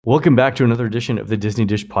Welcome back to another edition of the Disney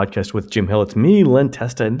Dish Podcast with Jim Hill. It's me, Len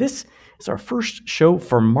Testa, and this is our first show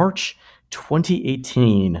for March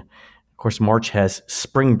 2018. Of course, March has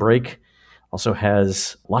spring break, also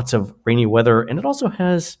has lots of rainy weather, and it also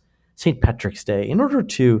has St. Patrick's Day. In order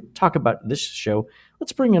to talk about this show,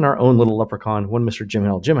 let's bring in our own little leprechaun, one Mr. Jim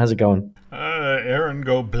Hill. Jim, how's it going? Aaron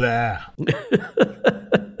go blah.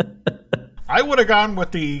 I would have gone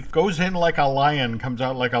with the goes in like a lion, comes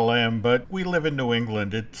out like a lamb, but we live in New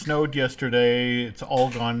England. It snowed yesterday. It's all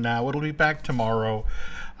gone now. It'll be back tomorrow.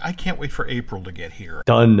 I can't wait for April to get here.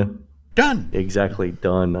 Done. Exactly,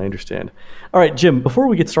 done. I understand. All right, Jim, before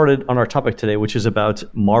we get started on our topic today, which is about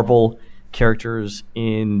Marvel characters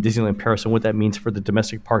in Disneyland Paris and what that means for the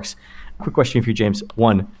domestic parks, quick question for you, James.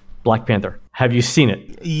 One, Black Panther. Have you seen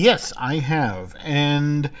it? Yes, I have.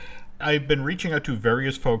 And I've been reaching out to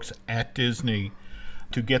various folks at Disney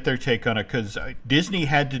to get their take on it because Disney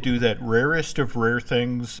had to do that rarest of rare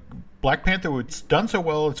things. Black Panther was done so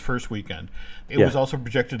well its first weekend. It was also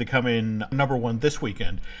projected to come in number one this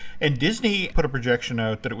weekend. And Disney put a projection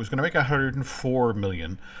out that it was going to make $104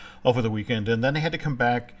 million over the weekend. And then they had to come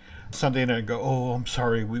back Sunday night and go, oh, I'm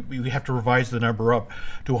sorry, we have to revise the number up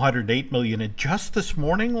to $108 million. And just this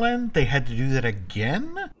morning, Len, they had to do that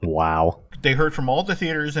again? Wow. They heard from all the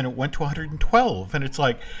theaters and it went to 112. And it's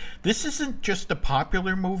like, this isn't just a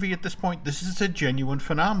popular movie at this point. This is a genuine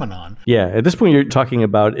phenomenon. Yeah, at this point, you're talking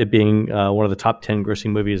about it being one of the top 10 grossing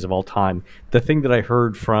movies of all time. The thing that I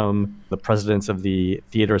heard from the presidents of the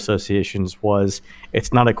theater associations was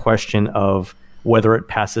it's not a question of whether it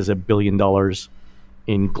passes $1 billion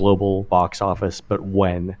in global box office, but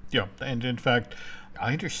when. Yeah, and in fact,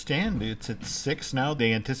 I understand it's at 6 now.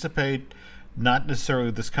 They anticipate not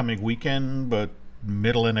necessarily this coming weekend, but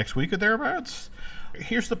middle of next week or thereabouts.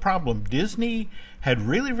 Here's the problem. Disney had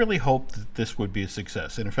really, really hoped that this would be a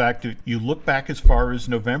success. And in fact, if you look back as far as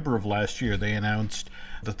November of last year, they announced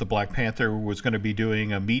that the Black Panther was going to be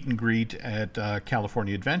doing a meet and greet at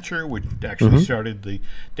California Adventure, which actually started the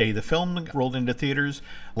day the film rolled into theaters.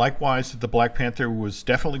 Likewise, the Black Panther was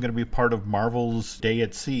definitely going to be part of Marvel's Day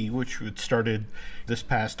at Sea, which started this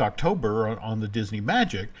past October on the Disney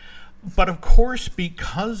Magic. But of course,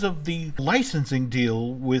 because of the licensing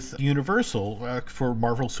deal with Universal for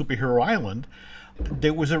Marvel Superhero Island,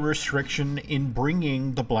 there was a restriction in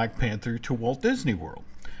bringing the Black Panther to Walt Disney World.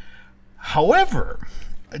 However,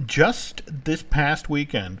 just this past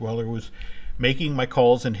weekend, while I was making my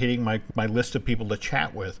calls and hitting my list of people to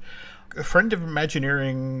chat with, a friend of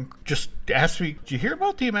Imagineering just asked me, did you hear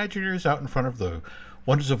about the Imagineers out in front of the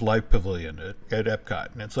Wonders of Life Pavilion at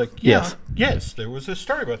Epcot? And it's like, yes, there was a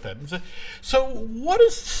story about that. And so what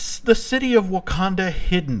is the city of Wakanda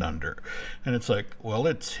hidden under? And it's like, well,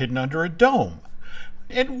 it's hidden under a dome.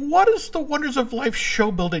 And what does the Wonders of Life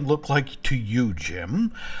show building look like to you,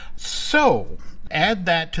 Jim? So add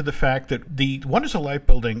that to the fact that the Wonders of Life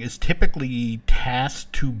building is typically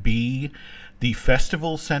tasked to be the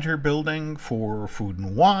festival center building for Food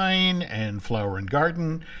and Wine and Flower and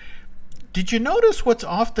Garden. Did you notice what's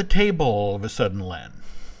off the table all of a sudden, Len?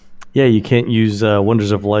 Yeah, you can't use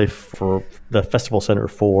Wonders of Life for the festival center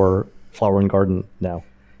for Flower and Garden now.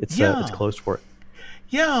 It's closed for it.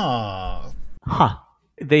 Yeah. Huh.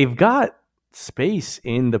 They've got space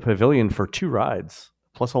in the pavilion for 2 rides,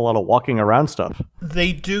 plus a lot of walking around stuff.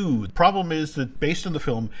 They do. The problem is that based on the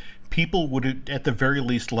film, people would at the very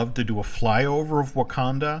least love to do a flyover of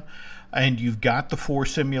Wakanda. And you've got the 4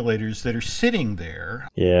 simulators that are sitting there.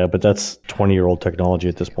 Yeah, but that's 20-year-old technology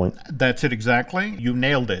at this point. That's it exactly. You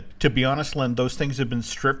nailed it. To be honest, Len, those things have been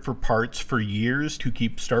stripped for parts for years to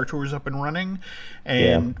keep Star Tours up and running.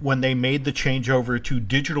 And when they made the change over to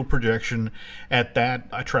digital projection at that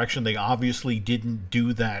attraction, they obviously didn't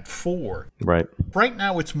do that for. Right. Right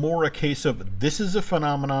now, it's more a case of this is a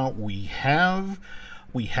phenomenon. We have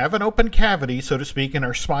an open cavity, so to speak, in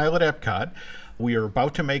our smile at Epcot. We are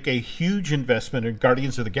about to make a huge investment in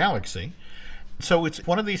Guardians of the Galaxy. So it's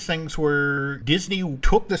one of these things where Disney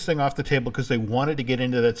took this thing off the table because they wanted to get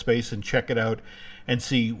into that space and check it out and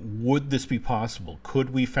see, would this be possible?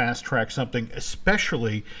 Could we fast track something,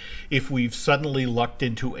 especially if we've suddenly lucked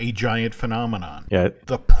into a giant phenomenon? Yeah.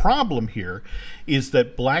 The problem here is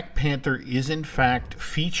that Black Panther is in fact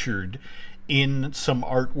featured in some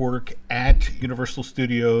artwork at Universal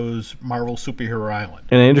Studios Marvel Superhero Island.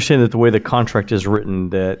 And I understand that the way the contract is written,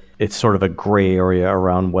 that it's sort of a gray area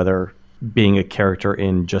around whether being a character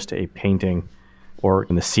in just a painting or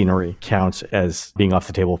in the scenery counts as being off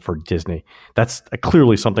the table for Disney. That's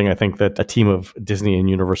clearly something I think that a team of Disney and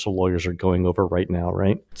Universal lawyers are going over right now,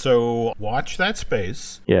 right? So watch that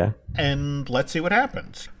space. Yeah. And let's see what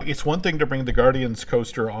happens. It's one thing to bring the Guardians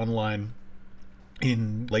coaster online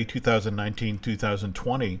in late 2019,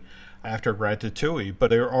 2020 after Ratatouille, but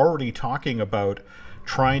they're already talking about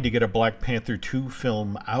trying to get a Black Panther 2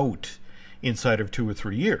 film out inside of 2 or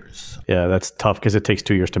 3 years. Yeah, that's tough because it takes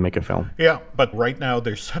 2 years to make a film. Yeah, but right now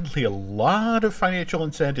there's suddenly a lot of financial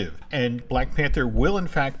incentive, and Black Panther will in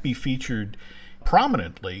fact be featured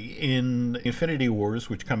prominently in Infinity Wars,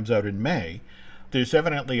 which comes out in May. There's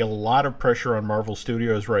evidently a lot of pressure on Marvel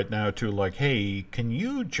Studios right now to like, hey, can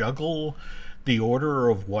you juggle the order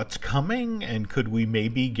of what's coming, and could we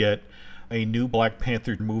maybe get a new Black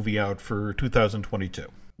Panther movie out for 2022?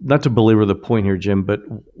 Not to belabor the point here, Jim, but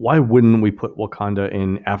why wouldn't we put Wakanda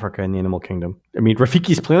in Africa and the Animal Kingdom? I mean,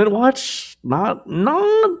 Rafiki's Planet Watch, not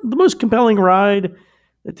the most compelling ride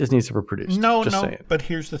that Disney's ever produced. No, Just saying. but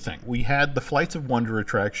here's the thing. We had the Flights of Wonder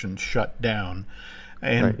attraction shut down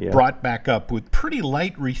and Right, yeah. brought back up with pretty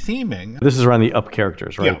light retheming. This is around the Up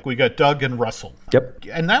characters, right? Yeah, we got Doug and Russell. Yep.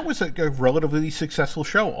 And that was a relatively successful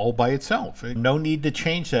show all by itself. No need to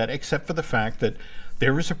change that except for the fact that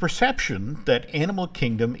there is a perception that Animal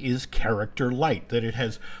Kingdom is character light, that it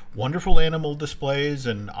has wonderful animal displays,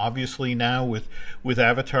 and obviously now with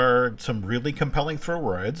Avatar, some really compelling thrill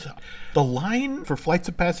rides. The line for Flights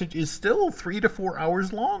of Passage is still 3 to 4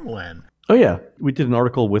 hours long, Len. Oh, yeah. We did an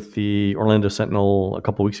article with the Orlando Sentinel a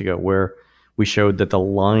couple weeks ago where we showed that the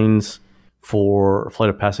lines for Flight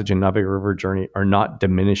of Passage and Navi River Journey are not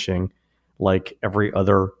diminishing like every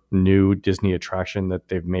other new Disney attraction that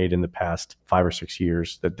they've made in the past 5 or 6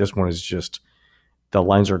 years. That this one is just, the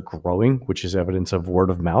lines are growing, which is evidence of word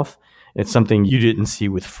of mouth. It's something you didn't see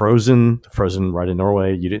with Frozen ride in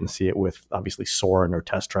Norway. You didn't see it with, obviously, Soarin' or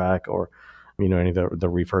Test Track or any of the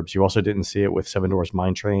refurbs. You also didn't see it with Seven Dwarfs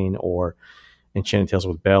Mine Train or Enchanted Tales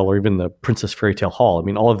with Belle or even the Princess Fairy Tale Hall. I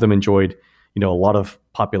mean, all of them enjoyed a lot of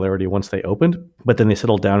popularity once they opened, but then they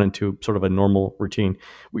settled down into sort of a normal routine.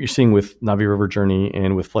 What you're seeing with Navi River Journey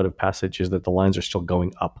and with Flight of Passage is that the lines are still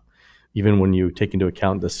going up, even when you take into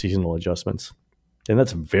account the seasonal adjustments. And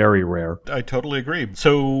that's very rare. I totally agree.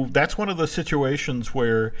 So that's one of the situations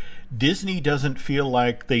where Disney doesn't feel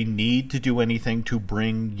like they need to do anything to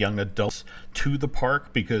bring young adults to the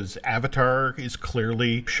park because Avatar is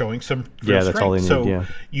clearly showing some real that's all they need. So yeah.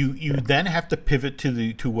 you then have to pivot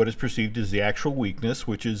to what is perceived as the actual weakness,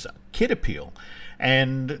 which is kid appeal.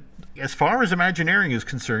 And as far as Imagineering is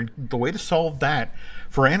concerned, the way to solve that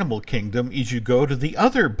for Animal Kingdom is you go to the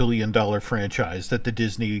other billion-dollar franchise that the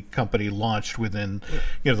Disney company launched within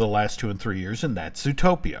the last 2 and 3 years, and that's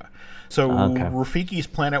Zootopia. So Rafiki's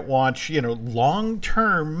Planet Watch,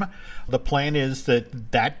 long-term, the plan is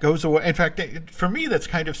that goes away. In fact, for me, that's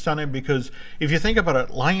kind of stunning because if you think about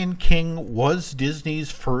it, Lion King was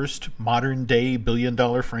Disney's first modern-day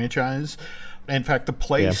billion-dollar franchise. In fact, the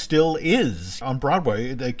play still is on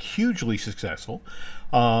Broadway, hugely successful.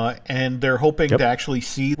 And they're hoping to actually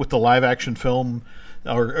see with the live-action film,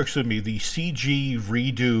 or excuse me, the CG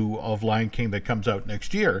redo of Lion King that comes out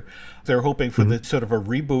next year. They're hoping for the sort of a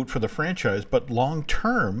reboot for the franchise, but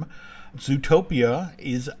long-term, Zootopia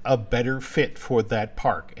is a better fit for that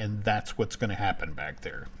park, and that's what's going to happen back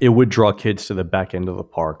there. It would draw kids to the back end of the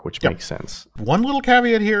park, which makes sense. One little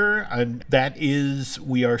caveat here, and that is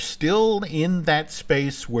we are still in that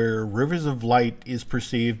space where Rivers of Light is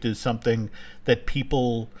perceived as something that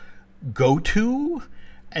people go to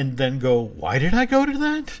and then go, why did I go to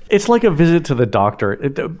that? It's like a visit to the doctor.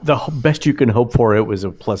 The best you can hope for it was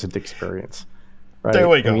a pleasant experience. Right? There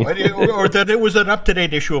we go. Or that it was an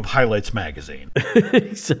up-to-date issue of Highlights magazine.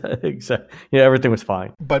 Exactly. Yeah, everything was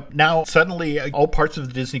fine. But now suddenly all parts of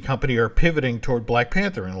the Disney company are pivoting toward Black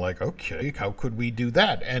Panther and like, okay, how could we do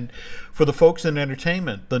that? And for the folks in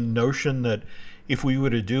entertainment, the notion that if we were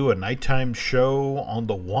to do a nighttime show on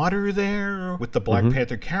the water there with the Black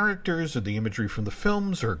Panther characters or the imagery from the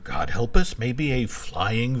films, or God help us, maybe a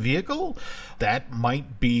flying vehicle, that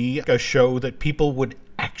might be a show that people would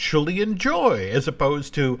actually enjoy, as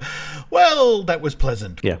opposed to, well, that was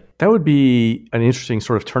pleasant. Yeah, that would be an interesting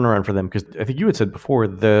sort of turnaround for them, because I think you had said before,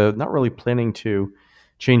 they're not really planning to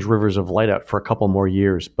change Rivers of Light out for a couple more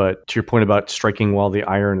years. But to your point about striking while the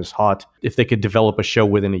iron is hot, if they could develop a show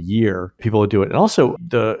within a year, people would do it. And also,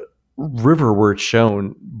 the river where it's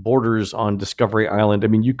shown borders on Discovery Island. I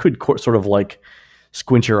mean, you could sort of like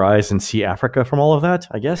squint your eyes and see Africa from all of that,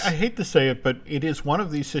 I guess. I hate to say it, but it is one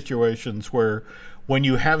of these situations where when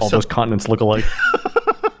you have all those continents look alike.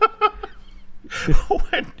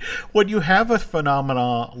 when you have a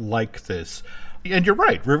phenomena like this, And you're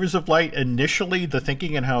right. Rivers of Light, initially, the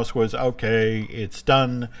thinking in-house was, okay, it's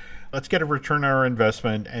done. Let's get a return on our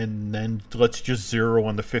investment, and then let's just zero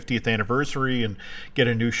on the 50th anniversary and get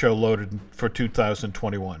a new show loaded for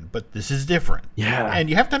 2021. But this is different. Yeah. And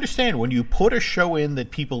you have to understand, when you put a show in that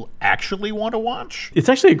people actually want to watch... It's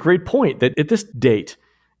actually a great point that at this date,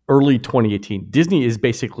 early 2018, Disney is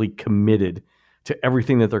basically committed to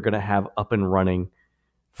everything that they're going to have up and running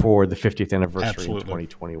for the 50th anniversary in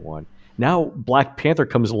 2021. Now Black Panther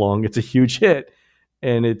comes along, it's a huge hit,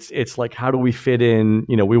 and it's like, how do we fit in?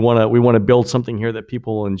 You know, we want to build something here that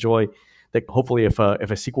people will enjoy. That hopefully, if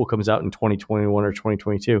a sequel comes out in 2021 or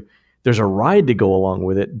 2022, there's a ride to go along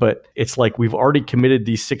with it. But it's like we've already committed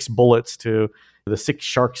these 6 bullets to the 6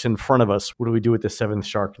 sharks in front of us. What do we do with the 7th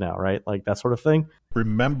shark now, right? Like that sort of thing.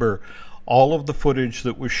 Remember, all of the footage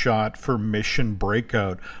that was shot for Mission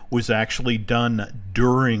Breakout was actually done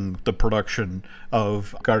during the production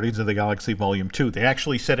of Guardians of the Galaxy Volume 2. They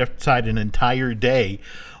actually set aside an entire day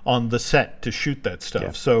on the set to shoot that stuff.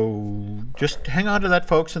 Yeah. So just hang on to that,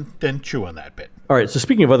 folks, and then chew on that bit. All right, so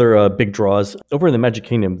speaking of other big draws, over in the Magic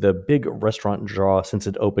Kingdom, the big restaurant draw since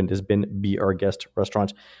it opened has been Be Our Guest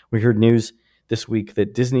restaurant. We heard news this week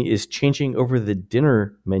that Disney is changing over the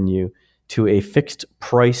dinner menu to a fixed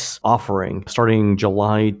price offering starting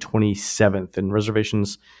July 27th, and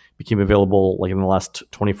reservations became available like in the last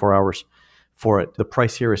 24 hours for it. The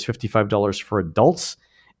price here is $55 for adults,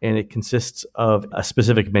 and it consists of a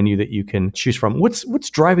specific menu that you can choose from. What's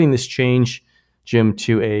driving this change, Jim,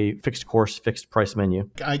 to a fixed course, fixed price menu?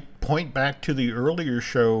 I point back to the earlier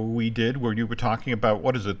show we did where you were talking about,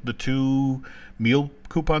 what is it, the 2 meal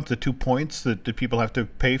coupons, the 2 points that people have to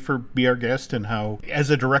pay for Be Our Guest, and how, as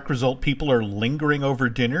a direct result, people are lingering over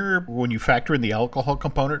dinner when you factor in the alcohol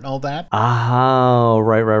component and all that. Oh,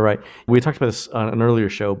 right. We talked about this on an earlier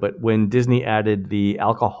show, but when Disney added the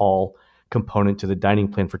alcohol component to the dining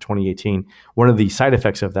plan for 2018, one of the side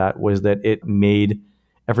effects of that was that it made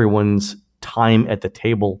everyone's time at the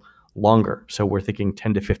table longer. So we're thinking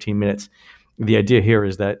 10 to 15 minutes. The idea here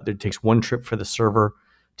is that it takes one trip for the server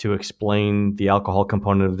to explain the alcohol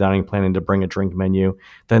component of the dining plan and to bring a drink menu.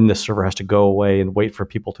 Then the server has to go away and wait for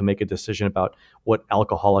people to make a decision about what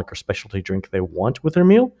alcoholic or specialty drink they want with their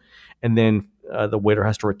meal. And then the waiter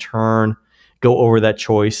has to return, go over that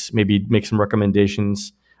choice, maybe make some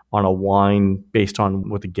recommendations on a wine based on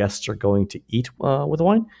what the guests are going to eat with the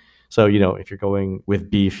wine. So, if you're going with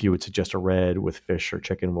beef, you would suggest a red, with fish or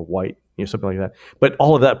chicken with white, something like that. But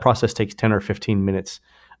all of that process takes 10 or 15 minutes,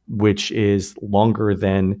 which is longer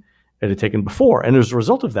than it had taken before. And as a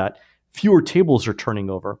result of that, fewer tables are turning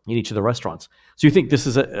over in each of the restaurants. So you think this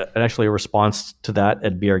is actually a response to that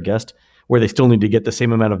at Be Our Guest, where they still need to get the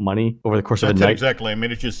same amount of money over the course of a night? Exactly. I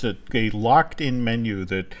mean, it's just a locked-in menu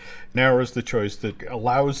that narrows the choice, that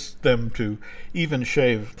allows them to even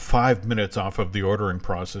shave 5 minutes off of the ordering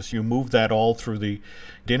process. You move that all through the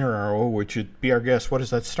dinner hour, which at Be Our Guest, what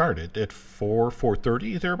does that start at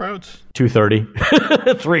 4:30, thereabouts?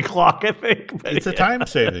 2:30, 3 o'clock, I think. But it's a time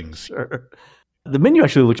savings. Sure. The menu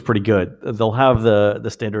actually looks pretty good. They'll have the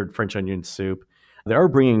standard French onion soup. They are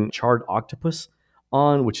bringing charred octopus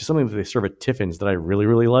on, which is something that they serve at Tiffin's that I really,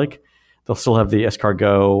 really like. They'll still have the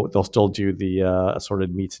escargot. They'll still do the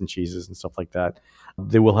assorted meats and cheeses and stuff like that.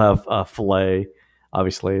 They will have filet.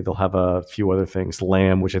 Obviously, they'll have a few other things.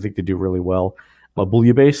 Lamb, which I think they do really well. A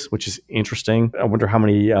bouillabaisse, which is interesting. I wonder how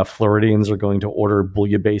many Floridians are going to order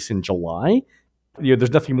bouillabaisse in July.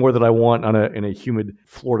 There's nothing more that I want in a humid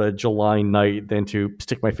Florida July night than to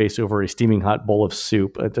stick my face over a steaming hot bowl of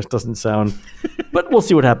soup. It just doesn't sound, but we'll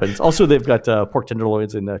see what happens. Also, they've got pork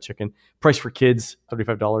tenderloins and chicken. Price for kids,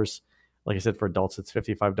 $35. Like I said, for adults, it's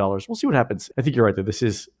 $55. We'll see what happens. I think you're right that this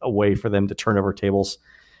is a way for them to turn over tables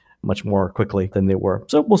much more quickly than they were.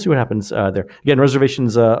 So we'll see what happens there. Again,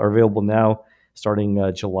 reservations are available now, starting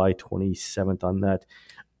July 27th on that.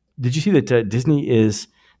 Did you see that Disney is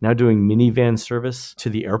now doing minivan service to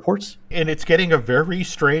the airports? And it's getting a very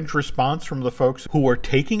strange response from the folks who are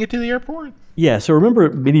taking it to the airport? Yeah, so remember,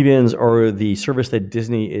 minivans are the service that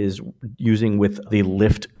Disney is using with the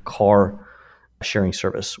Lyft car sharing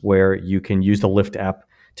service, where you can use the Lyft app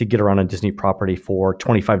to get around on Disney property for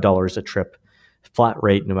 $25 a trip, flat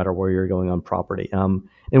rate, no matter where you're going on property. And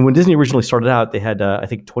when Disney originally started out, they had, I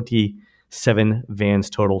think, 27 vans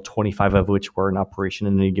total, 25 of which were in operation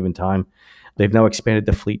at any given time. They've now expanded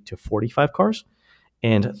the fleet to 45 cars,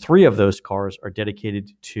 and 3 of those cars are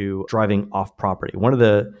dedicated to driving off property. One of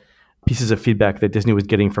the pieces of feedback that Disney was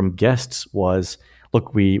getting from guests was,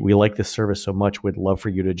 look, we like this service so much, we'd love for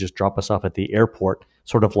you to just drop us off at the airport,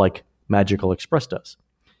 sort of like Magical Express does.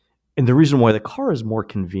 And the reason why the car is more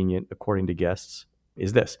convenient, according to guests,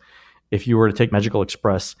 is this. If you were to take Magical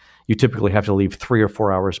Express, you typically have to leave 3 or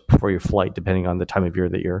 4 hours before your flight, depending on the time of year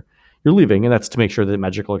that you're leaving. And that's to make sure that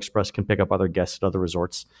Magical Express can pick up other guests at other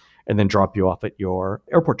resorts and then drop you off at your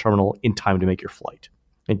airport terminal in time to make your flight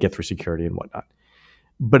and get through security and whatnot.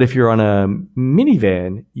 But if you're on a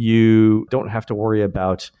minivan, you don't have to worry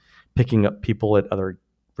about picking up people at other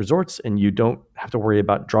resorts, and you don't have to worry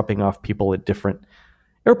about dropping off people at different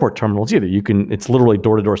airport terminals either. It's literally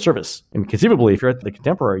door-to-door service. And conceivably, if you're at the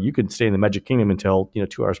Contemporary, you could stay in the Magic Kingdom until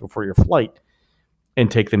 2 hours before your flight and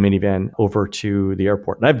take the minivan over to the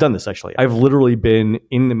airport. And I've done this actually. I've literally been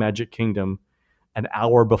in the Magic Kingdom an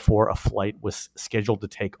hour before a flight was scheduled to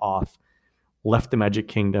take off, left the Magic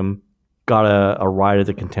Kingdom, got a ride at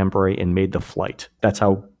the Contemporary, and made the flight. That's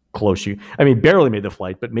how close barely made the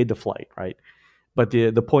flight, but made the flight, right? But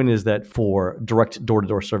the point is that for direct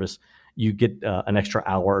door-to-door service, you get an extra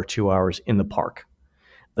hour or 2 hours in the park.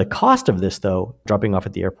 The cost of this, though, dropping off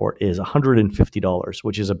at the airport, is $150,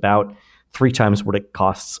 which is about 3 times what it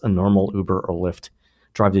costs a normal Uber or Lyft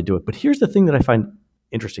drive to do it. But here's the thing that I find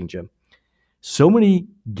interesting, Jim. So many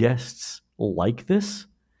guests like this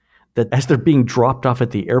that as they're being dropped off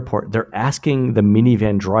at the airport, they're asking the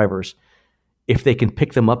minivan drivers if they can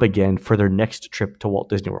pick them up again for their next trip to Walt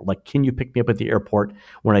Disney World. Like, can you pick me up at the airport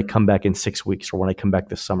when I come back in 6 weeks or when I come back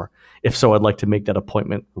this summer? If so, I'd like to make that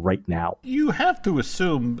appointment right now. You have to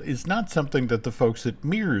assume is not something that the folks at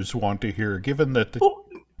Mears want to hear, given that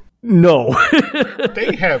no.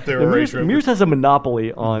 They have their arrangement. Mears has a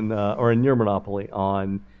monopoly on, or a near monopoly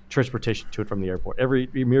on transportation to and from the airport.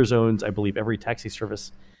 Mears owns, I believe, every taxi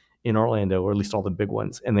service in Orlando, or at least all the big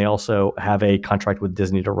ones. And they also have a contract with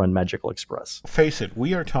Disney to run Magical Express. Face it,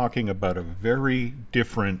 we are talking about a very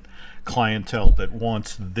different clientele that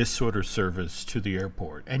wants this sort of service to the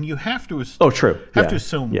airport. And you have to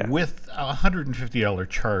assume with a $150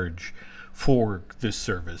 charge for this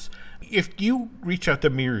service, if you reach out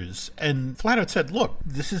to Mears and flat out said, look,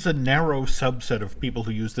 this is a narrow subset of people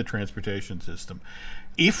who use the transportation system.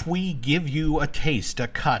 If we give you a taste, a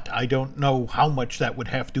cut, I don't know how much that would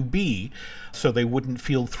have to be so they wouldn't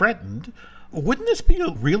feel threatened. Wouldn't this be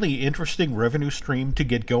a really interesting revenue stream to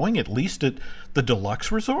get going, at least at the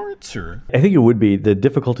deluxe resorts? Or I think it would be. The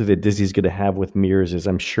difficulty that Disney's going to have with Mears is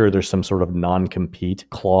I'm sure there's some sort of non-compete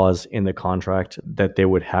clause in the contract that they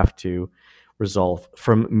would have to resolve.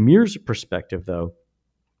 From Mears' perspective, though,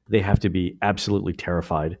 they have to be absolutely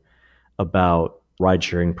terrified about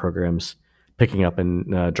ride-sharing programs picking up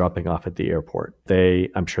and dropping off at the airport.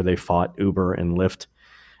 I'm sure they fought Uber and Lyft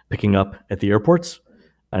picking up at the airports.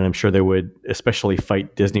 And I'm sure they would especially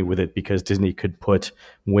fight Disney with it because Disney could put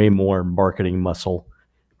way more marketing muscle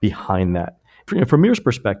behind that. From Mears'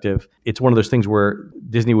 perspective, it's one of those things where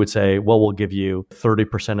Disney would say, well, we'll give you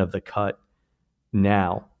 30% of the cut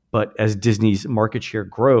now. But as Disney's market share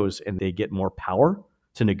grows and they get more power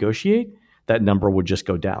to negotiate, that number would just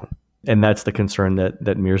go down. And that's the concern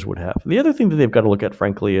that Mears would have. The other thing that they've got to look at,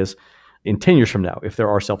 frankly, is in 10 years from now, if there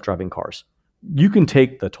are self-driving cars, you can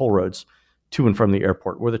take the toll roads to and from the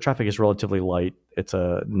airport where the traffic is relatively light. It's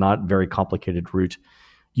a not very complicated route.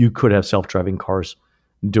 You could have self-driving cars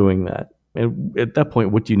doing that. And at that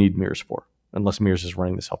point, what do you need Mears for? Unless Mears is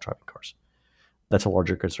running the self-driving cars. That's a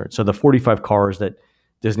larger concern. So the 45 cars that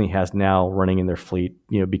Disney has now running in their fleet,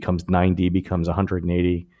 becomes 90, becomes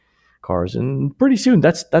 180 cars, and pretty soon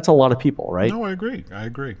that's a lot of people, right? No, I agree.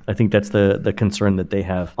 I think that's the concern that they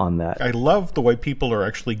have on that. I love the way people are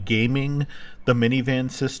actually gaming the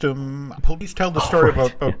minivan system. Please tell the story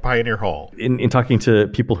about Pioneer Hall. In talking to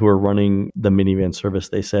people who are running the minivan service,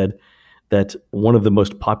 they said that one of the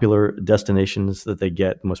most popular destinations that they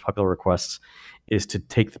get, the most popular requests, is to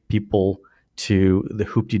take the people to the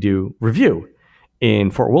Hoop-de-Doo Review in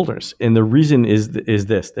Fort Wilderness. And the reason is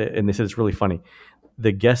this, and they said it's really funny.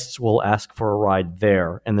 The guests will ask for a ride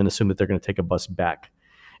there and then assume that they're going to take a bus back.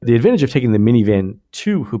 The advantage of taking the minivan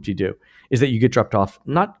to Hoop-de-Doo is that you get dropped off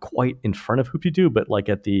not quite in front of Hoop-de-Doo, but like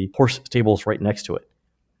at the horse stables right next to it.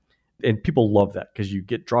 And people love that because you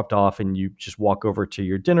get dropped off and you just walk over to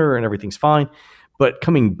your dinner and everything's fine. But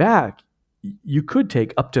coming back, you could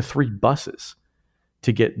take up to 3 buses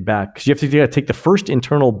to get back because you have to take the first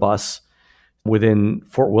internal bus within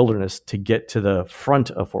Fort Wilderness to get to the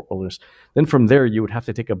front of Fort Wilderness. Then from there, you would have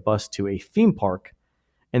to take a bus to a theme park.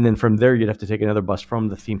 And then from there, you'd have to take another bus from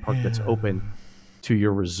the theme park that's open to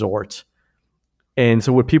your resort. And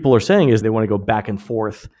so what people are saying is they want to go back and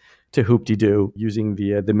forth to Hoop-de-Doo using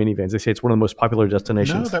the minivans. They say it's one of the most popular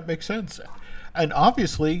destinations. No, that makes sense. And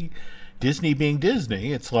obviously, Disney being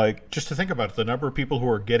Disney, it's like, just to think about it, the number of people who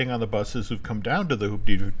are getting on the buses who've come down to the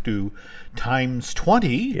Hoop-de-Doo times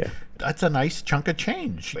 20, that's a nice chunk of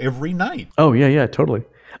change every night. Oh, yeah, totally.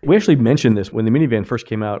 We actually mentioned this when the minivan first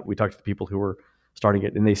came out. We talked to the people who were starting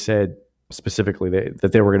it, and they said specifically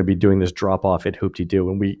that they were going to be doing this drop off at Hoop-Dee-Doo,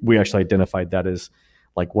 and we actually identified that as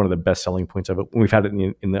like one of the best selling points of it. We've had it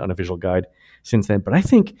in the unofficial guide since then. But I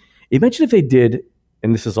think, imagine if they did,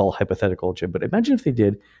 and this is all hypothetical, Jim, but imagine if they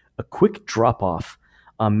did a quick drop off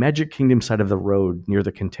on Magic Kingdom side of the road near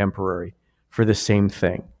the Contemporary for the same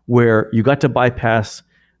thing, where you got to bypass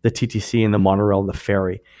the TTC and the monorail and the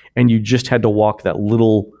ferry, and you just had to walk that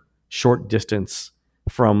little short distance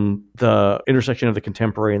from the intersection of the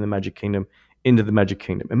Contemporary and the Magic Kingdom into the Magic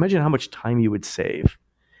Kingdom. Imagine how much time you would save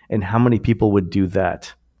and how many people would do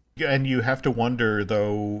that. And you have to wonder,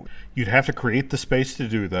 though, you'd have to create the space to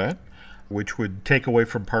do that, which would take away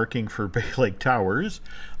from parking for Bay Lake Towers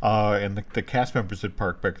and the cast members that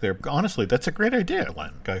park back there. Honestly, that's a great idea,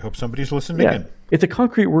 Len. I hope somebody's listening in. If the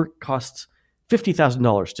concrete work costs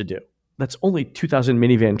 $50,000 to do, that's only 2,000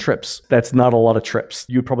 minivan trips. That's not a lot of trips.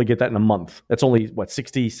 You'd probably get that in a month. That's only, what,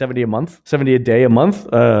 60, 70 a month? 70 a day a month?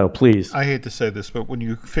 Please. I hate to say this, but when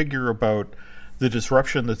you figure about the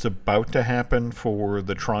disruption that's about to happen for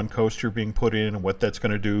the Tron coaster being put in and what that's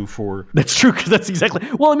going to do for... That's true, because that's exactly...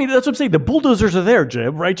 Well, I mean, that's what I'm saying. The bulldozers are there,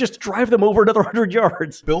 Jim, right? Just drive them over another 100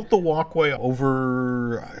 yards. Build the walkway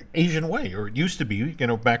over Asian Way, or it used to be,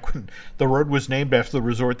 back when the road was named after the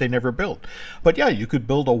resort they never built. But yeah, you could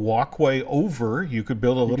build a walkway over, you could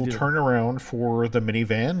build a little turnaround for the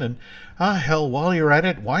minivan, and hell, while you're at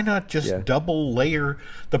it, why not just double layer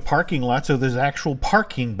the parking lot so there's actual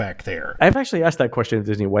parking back there? I've actually asked that question at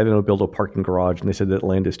Disney, why they don't build a parking garage, and they said that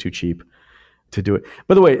land is too cheap to do it.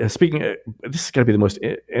 By the way, this is going to be the most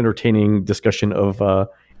entertaining discussion of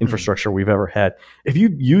infrastructure we've ever had. Have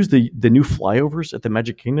you used the new flyovers at the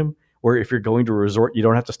Magic Kingdom, where if you're going to a resort, you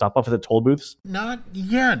don't have to stop off at the toll booths? Not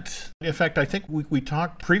yet. In fact, I think we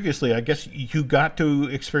talked previously. I guess you got to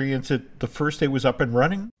experience it the first day it was up and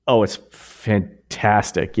running. Oh, it's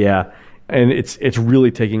fantastic. Yeah. And it's really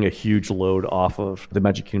taking a huge load off of the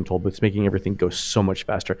Magic Kingdom toll booths, making everything go so much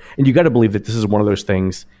faster. And you got to believe that this is one of those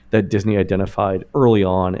things that Disney identified early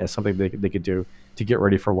on as something they could do to get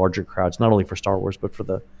ready for larger crowds, not only for Star Wars, but for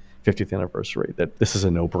the 50th anniversary, that this is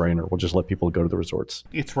a no-brainer. We'll just let people go to the resorts.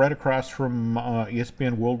 It's right across from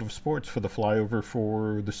ESPN World of Sports for the flyover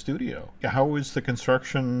for the studio. How is the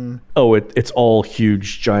construction? Oh, it's all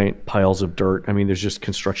huge, giant piles of dirt. I mean, there's just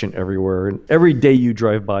construction everywhere. And every day you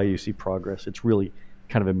drive by, you see progress. It's really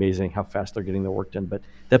kind of amazing how fast they're getting the work done. But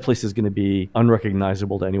that place is going to be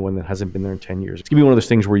unrecognizable to anyone that hasn't been there in 10 years. It's going to be one of those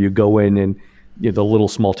things where you go in and the little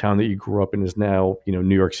small town that you grew up in is now,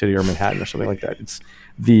 New York City or Manhattan or something like that. It's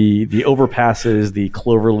the overpasses, the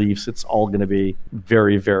clover leafs. It's all going to be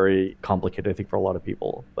very, very complicated, I think, for a lot of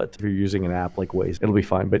people. But if you're using an app like Waze, it'll be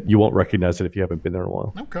fine. But you won't recognize it if you haven't been there in a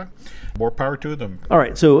while. Okay. More power to them. All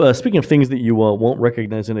right. So speaking of things that you won't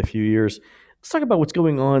recognize in a few years, let's talk about what's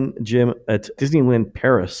going on, Jim, at Disneyland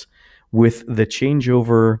Paris with the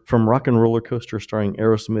changeover from Rock and Roller Coaster starring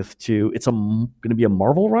Aerosmith to it's going to be a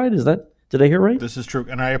Marvel ride. Did I hear right? This is true.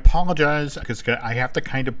 And I apologize because I have to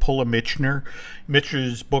kind of pull a Mitchner.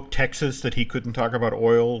 Mitch's book, Texas, that he couldn't talk about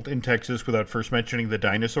oil in Texas without first mentioning the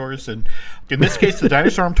dinosaurs. And in this case, the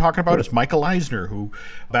dinosaur I'm talking about is Michael Eisner, who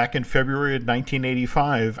back in February of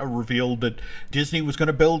 1985 revealed that Disney was going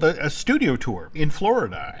to build a studio tour in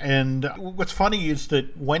Florida. And what's funny is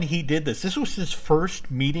that when he did this was his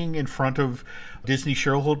first meeting in front of Disney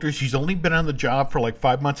shareholders. He's only been on the job for like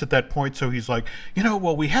 5 months at that point, so he's like,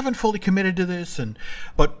 well, we haven't fully committed to this,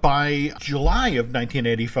 but by July of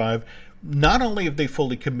 1985, not only have they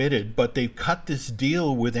fully committed, but they've cut this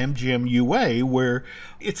deal with MGM UA, where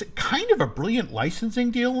it's kind of a brilliant licensing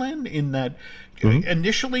deal, Len, in that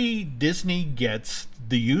initially Disney gets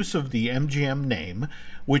the use of the MGM name,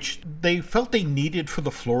 which they felt they needed for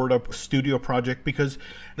the Florida studio project because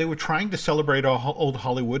they were trying to celebrate old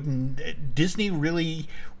Hollywood, and Disney really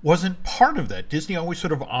wasn't part of that. Disney always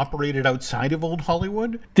sort of operated outside of old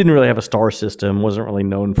Hollywood. Didn't really have a star system, wasn't really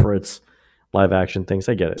known for its live action things.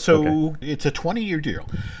 I get it. So It's a 20-year deal.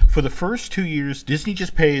 For the first 2 years, Disney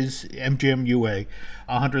just pays MGM UA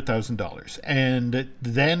 $100,000. And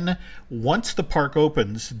then once the park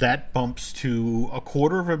opens, that bumps to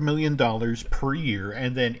 $250,000 per year.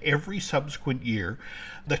 And then every subsequent year,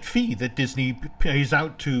 that fee that Disney pays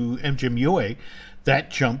out to MGM UA,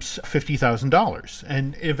 that jumps $50,000,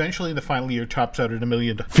 and eventually in the final year tops out at $1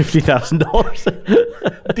 million.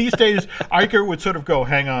 $50,000. These days, Iker would sort of go,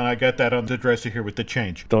 "Hang on, I got that on the dresser here with the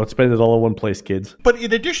change." Don't spend it all in one place, kids. But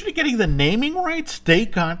in addition to getting the naming rights, they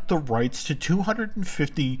got the rights to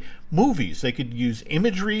 250 movies. They could use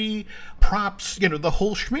imagery, props, the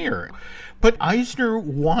whole schmear. But Eisner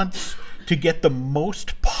wants to get the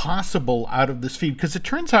most possible out of this fee. Because it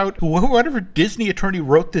turns out whatever Disney attorney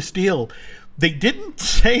wrote this deal, they didn't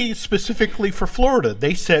say specifically for Florida.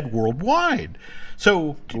 They said worldwide.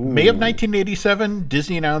 So, May of 1987,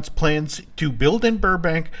 Disney announced plans to build in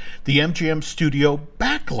Burbank the MGM Studio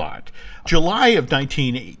backlot. July of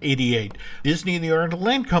 1988, Disney and the Oriental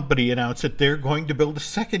Land Company announced that they're going to build a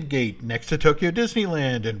second gate next to Tokyo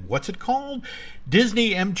Disneyland. And what's it called?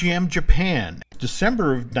 Disney MGM Japan.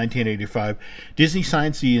 December of 1985, Disney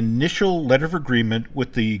signs the initial letter of agreement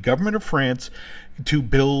with the government of France to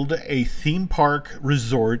build a theme park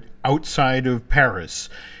resort outside of Paris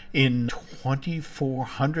in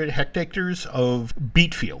 2,400 hectares of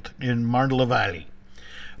beet field in Marne-la-Vallée.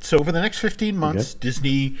 So over the next 15 months,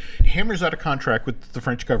 Disney hammers out a contract with the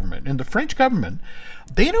French government. And the French government,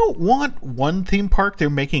 they don't want one theme park. They're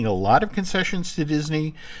making a lot of concessions to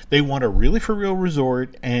Disney. They want a really for real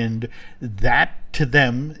resort, and that to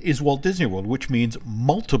them is Walt Disney World, which means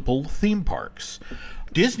multiple theme parks.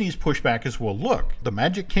 Disney's pushback is, well, look, the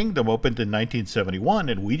Magic Kingdom opened in 1971,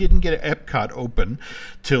 and we didn't get Epcot open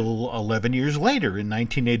till 11 years later in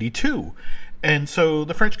 1982. And so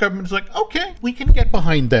the French government is like, okay, we can get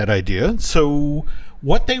behind that idea. So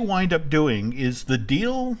what they wind up doing is the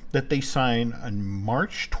deal that they sign on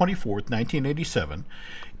March 24th, 1987,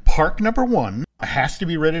 Park number 1 has to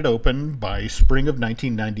be ready to open by spring of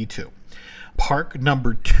 1992. Park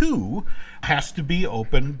number 2 has to be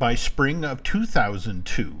open by spring of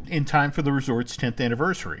 2002, in time for the resort's 10th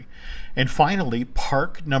anniversary. And finally,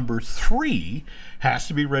 park number 3 has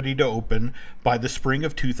to be ready to open by the spring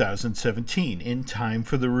of 2017, in time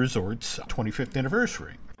for the resort's 25th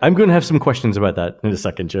anniversary. I'm going to have some questions about that in a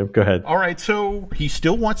second, Jim. Go ahead. All right, so he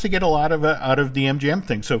still wants to get a lot of out of the MGM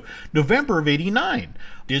thing. So November of 89,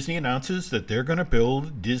 Disney announces that they're going to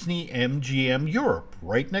build Disney MGM Europe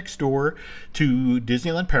right next door to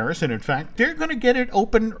Disneyland Paris. And in fact, they're going to get it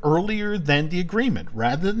open earlier than the agreement.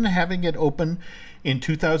 Rather than having it open in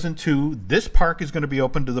 2002, this park is going to be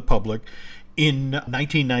open to the public in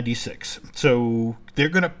 1996. So they're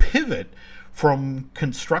going to pivot from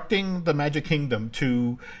constructing the Magic Kingdom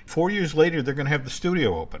to 4 years later, they're going to have the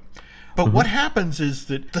studio open. But what happens is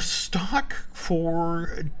that the stock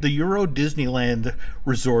for the Euro Disneyland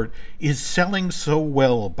resort is selling so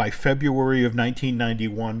well by February of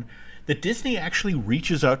 1991 that Disney actually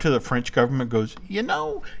reaches out to the French government and goes, you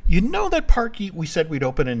know that park we said we'd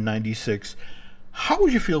open in 96? How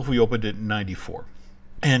would you feel if we opened it in 94?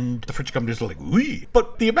 And the French government is like, oui.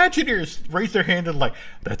 But the Imagineers raise their hand and like,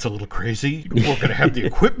 that's a little crazy. We're going to have the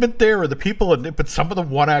equipment there or the people, but some of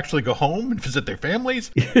them want to actually go home and visit their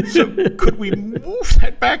families. So could we move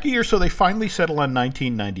that back a year? So they finally settle on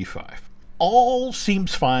 1995. All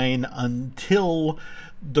seems fine until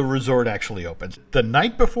the resort actually opens. The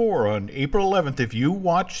night before, on April 11th, if you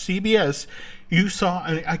watch CBS, you saw,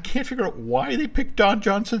 I can't figure out why they picked Don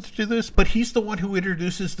Johnson to do this, but he's the one who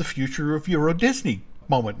introduces the future of Euro Disney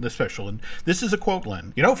moment in the special. And this is a quote,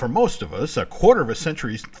 Len. For most of us, a quarter of a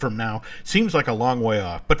century from now seems like a long way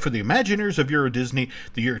off. But for the Imagineers of Euro Disney,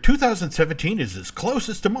 the year 2017 is as close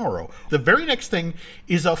as tomorrow. The very next thing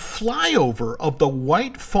is a flyover of the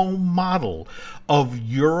white foam model of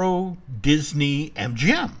Euro Disney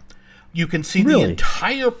MGM. You can see the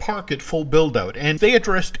entire park at full build-out. And they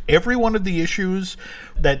addressed every one of the issues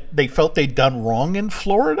that they felt they'd done wrong in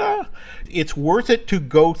Florida. It's worth it to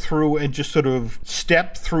go through and just sort of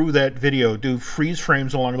step through that video, do freeze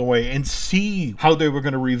frames along the way, and see how they were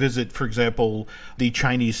going to revisit, for example, the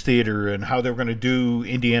Chinese theater and how they were going to do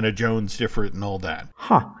Indiana Jones different and all that.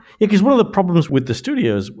 Yeah, because one of the problems with the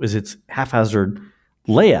studios is its haphazard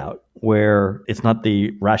layout, where it's not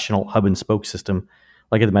the rational hub and spoke system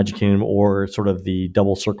like at the Magic Kingdom or sort of the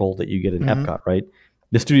double circle that you get in Epcot, right?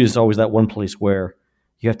 The studio is always that one place where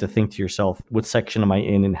you have to think to yourself, what section am I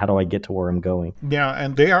in and how do I get to where I'm going? Yeah,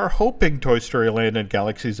 and they are hoping Toy Story Land and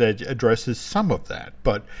Galaxy's Edge addresses some of that,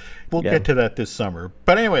 but we'll get to that this summer.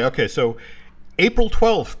 But anyway, okay, so April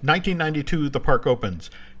 12th, 1992, the park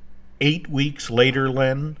opens. 8 weeks later,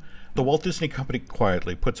 Len, the Walt Disney Company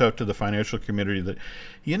quietly puts out to the financial community that,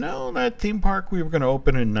 that theme park we were going to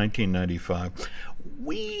open in 1995,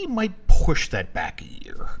 we might push that back a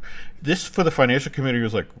year. This, for the financial community,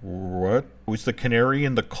 was like, what? Was the canary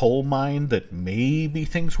in the coal mine that maybe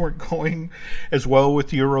things weren't going as well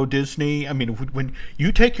with Euro Disney? I mean, when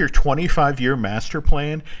you take your 25-year master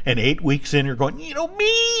plan and 8 weeks in, you're going,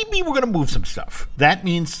 maybe we're going to move some stuff. That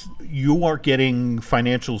means you are getting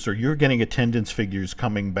financials or you're getting attendance figures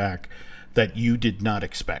coming back that you did not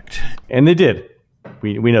expect. And they did.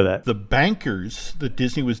 We know that. The bankers that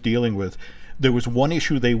Disney was dealing with, there was one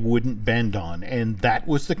issue they wouldn't bend on, and that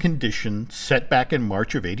was the condition set back in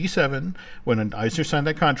March of 87 when Eisner signed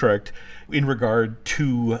that contract in regard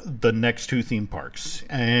to the next two theme parks.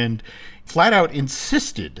 And flat out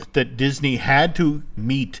insisted that Disney had to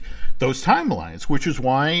meet those timelines, which is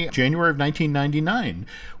why January of 1999,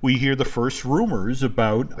 we hear the first rumors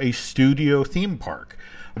about a studio theme park.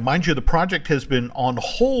 Mind you, the project has been on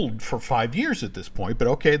hold for 5 years at this point, but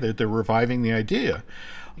okay, they're reviving the idea.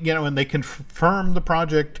 And they confirm the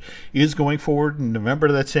project is going forward in November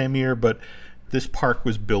of that same year, but this park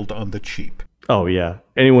was built on the cheap. Oh, yeah.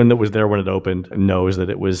 Anyone that was there when it opened knows that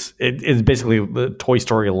it's basically the Toy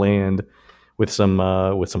Story land with some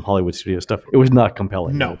Hollywood studio stuff. It was not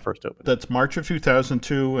compelling when it first opened. That's March of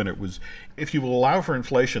 2002, and it was, if you will allow for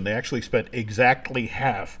inflation, they actually spent exactly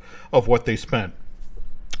half of what they spent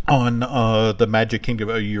on the Magic Kingdom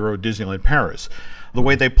Euro Disneyland Paris. The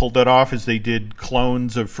way they pulled that off is they did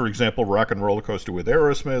clones of, for example, Rock and Roller Coaster with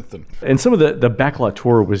Aerosmith. And some of the backlot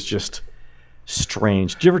tour was just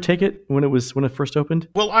strange. Did you ever take it when it first opened?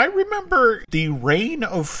 Well, I remember the Rain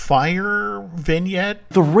of Fire vignette.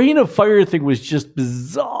 The Rain of Fire thing was just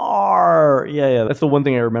bizarre. Yeah. That's the one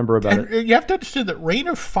thing I remember about it. You have to understand that Rain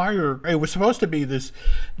of Fire, it was supposed to be this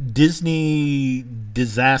Disney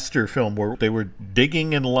disaster film where they were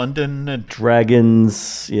digging in London and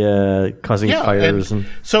dragons, causing fires. And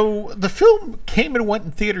so the film came and went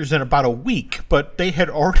in theaters in about a week, but they had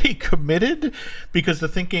already committed because the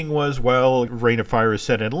thinking was, well, Rain of Fire is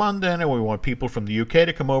set in London, and we want people from the UK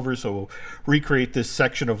to come over, so we'll recreate this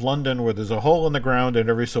section of London where there's a hole in the ground, and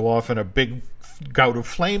every so often a big gout of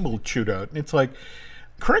flame will shoot out. And it's like,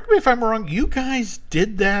 correct me if I'm wrong, you guys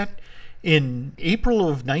did that in April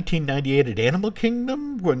of 1998 at Animal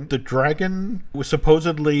Kingdom when the dragon was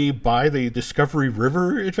supposedly by the Discovery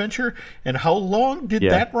River adventure? And how long did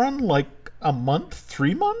that run? Like a month?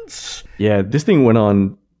 3 months? Yeah, this thing went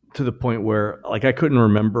on to the point where, like, I couldn't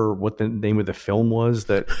remember what the name of the film was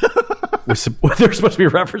that they're supposed to be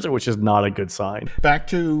referencing, which is not a good sign. Back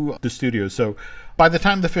to the studio. So by the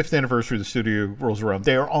time the 5th anniversary of the studio rolls around,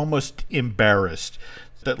 they are almost embarrassed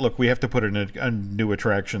that, look, we have to put in a new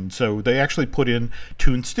attraction. So they actually put in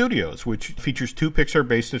Toon Studios, which features 2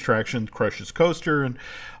 Pixar-based attractions, Crush's Coaster and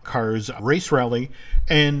Cars Race Rally.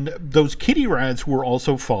 And those kiddie rides were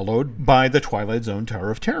also followed by the Twilight Zone Tower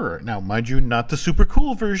of Terror. Now, mind you, not the super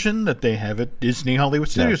cool version that they have at Disney Hollywood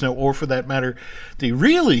Studios, no, or for that matter, the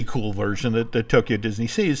really cool version that Tokyo Disney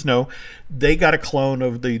sees. No, they got a clone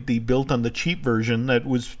of the built on the cheap version that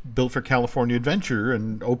was built for California Adventure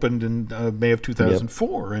and opened in May of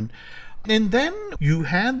 2004. Yep. And then you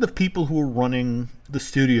had the people who were running the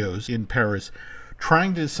studios in Paris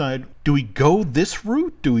trying to decide, do we go this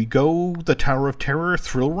route? Do we go the Tower of Terror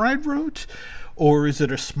thrill ride route? Or is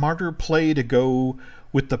it a smarter play to go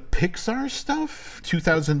with the Pixar stuff?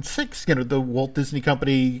 2006, the Walt Disney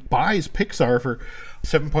Company buys Pixar for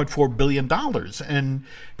 $7.4 billion. And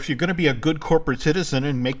if you're going to be a good corporate citizen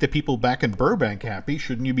and make the people back in Burbank happy,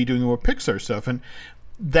 shouldn't you be doing more Pixar stuff? And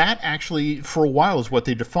that actually, for a while, is what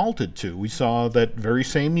they defaulted to. We saw that very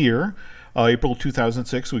same year, April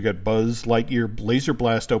 2006, we got Buzz Lightyear Laser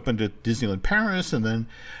Blast opened at Disneyland Paris, and then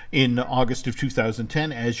in August of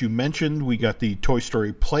 2010, as you mentioned, we got the Toy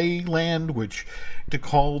Story Playland, which to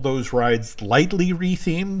call those rides lightly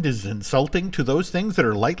rethemed is insulting to those things that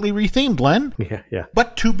are lightly rethemed, Len. Yeah.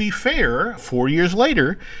 But to be fair, 4 years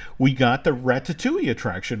later, we got the Ratatouille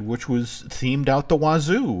attraction, which was themed out the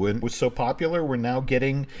wazoo and was so popular, we're now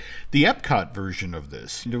getting the Epcot version of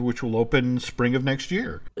this, which will open spring of next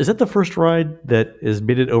year. Is that the first ride that has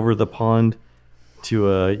made it over the pond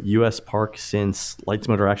to a U.S. park since Lights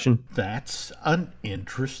Motor Action? That's an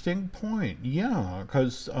interesting point. Yeah,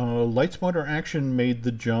 because Lights Motor Action made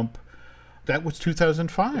the jump. That was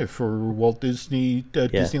 2005 for Walt Disney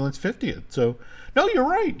Disneyland's 50th. So, no, you're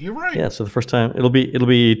right. Yeah, so the first time, it'll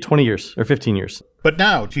be 20 years or 15 years. But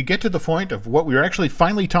now, to get to the point of what we're actually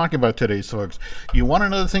finally talking about today, folks, you want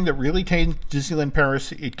another thing that really changed Disneyland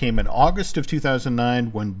Paris? It came in August of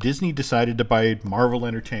 2009 when Disney decided to buy Marvel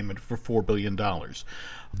Entertainment for $4 billion.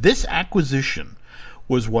 This acquisition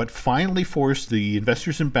was what finally forced the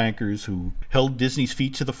investors and bankers who held Disney's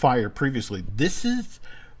feet to the fire previously. This is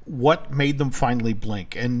what made them finally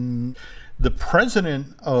blink. And the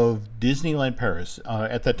president of Disneyland Paris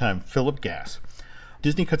at that time, Philip Gass,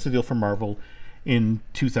 Disney cuts the deal for Marvel in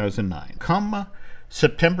 2009. Come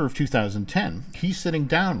September of 2010, he's sitting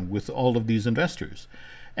down with all of these investors.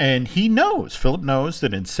 And Philip knows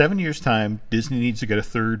that in 7 years' time, Disney needs to get a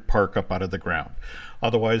third park up out of the ground.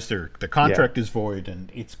 Otherwise, the contract is void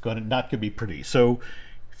and it's not going to be pretty. So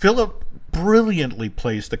Philip brilliantly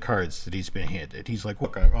plays the cards that he's been handed. He's like,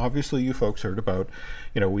 look, obviously you folks heard about,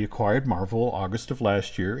 we acquired Marvel August of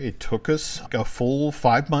last year. It took us a full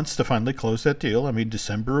 5 months to finally close that deal. I mean,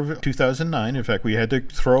 December of 2009. In fact, we had to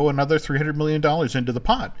throw another $300 million into the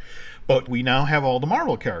pot. But we now have all the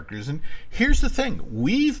Marvel characters. And here's the thing.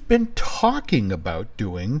 We've been talking about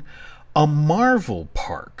doing a Marvel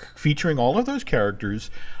park featuring all of those characters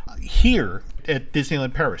here at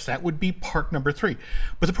Disneyland Paris. That would be park number 3.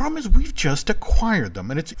 But the problem is we've just acquired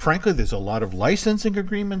them. And it's frankly, there's a lot of licensing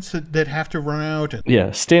agreements that have to run out.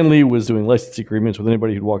 Yeah, Stan Lee was doing licensing agreements with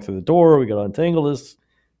anybody who'd walk through the door. We got to untangle this.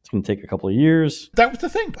 It's going to take a couple of years. That was the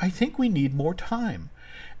thing. I think we need more time.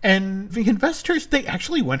 And the investors, they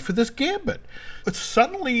actually went for this gambit. But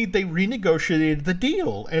suddenly they renegotiated the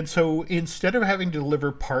deal. And so instead of having to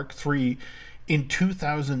deliver Park 3 in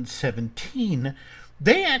 2017,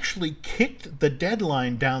 they actually kicked the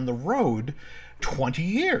deadline down the road 20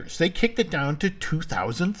 years. They kicked it down to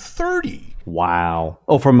 2030. Wow.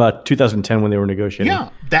 Oh, from 2010 when they were negotiating. Yeah,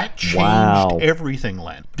 that changed everything,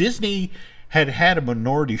 Len. Disney had a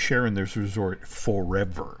minority share in this resort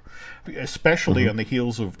forever, especially on the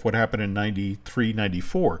heels of what happened in 93,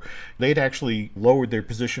 94. They'd actually lowered their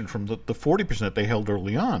position from the 40% they held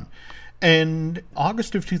early on. And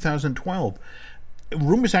August of 2012,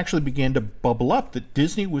 rumors actually began to bubble up that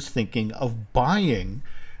Disney was thinking of buying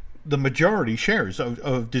the majority shares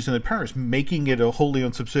of Disneyland Paris, making it a wholly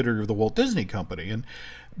owned subsidiary of the Walt Disney Company. And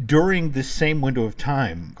during this same window of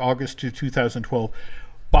time, August to 2012,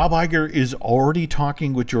 Bob Iger is already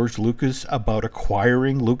talking with George Lucas about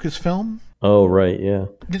acquiring Lucasfilm. Oh, right, yeah.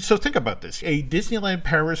 So think about this. A Disneyland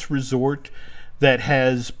Paris resort that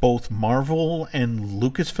has both Marvel and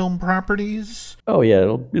Lucasfilm properties. Oh,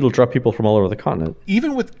 yeah, it'll draw people from all over the continent.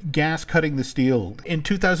 Even with gas cutting this deal, in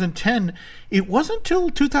 2010, it wasn't until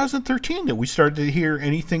 2013 that we started to hear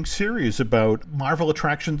anything serious about Marvel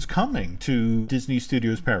attractions coming to Disney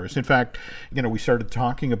Studios Paris. In fact, we started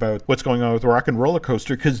talking about what's going on with Rock and Roller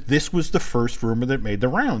Coaster because this was the first rumor that made the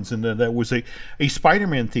rounds, and that was a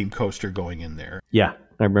Spider-Man themed coaster going in there. Yeah.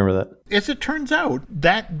 I remember that. As it turns out,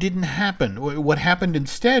 that didn't happen. What happened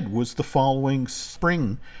instead was the following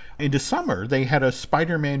spring into summer, they had a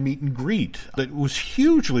Spider-Man meet and greet that was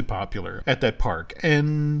hugely popular at that park.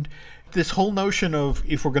 And this whole notion of,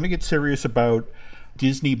 if we're going to get serious about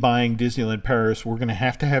Disney buying Disneyland Paris, we're going to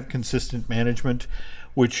have consistent management,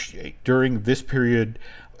 which during this period,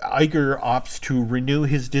 Iger opts to renew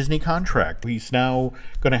his Disney contract. He's now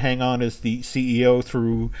going to hang on as the CEO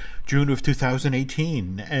through June of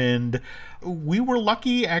 2018. And we were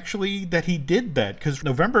lucky, actually, that he did that, because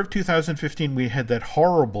November of 2015, we had that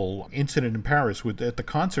horrible incident in Paris at the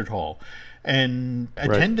concert hall. And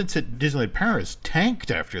attendance at Disneyland Paris tanked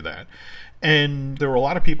after that. And there were a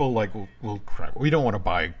lot of people like, well, crap, we don't want to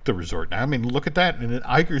buy the resort now. I mean, look at that. And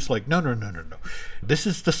Iger's like, no. This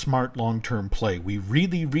is the smart long-term play. We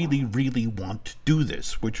really, really, really want to do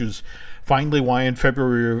this, which is finally why in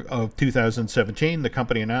February of 2017, the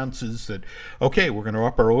company announces that, okay, we're going to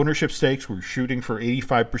up our ownership stakes. We're shooting for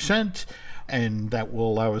 85%. And that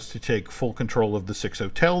will allow us to take full control of the 6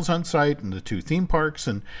 hotels on site and the 2 theme parks,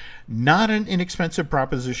 and not an inexpensive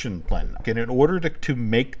proposition, Glenn. And in order to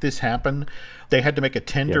make this happen, they had to make a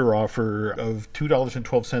tender offer of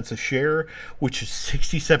 $2.12 a share, which is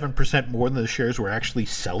 67% more than the shares were actually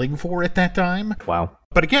selling for at that time. Wow.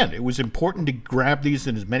 But again, it was important to grab these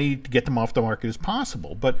and to get them off the market as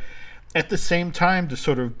possible. But at the same time, to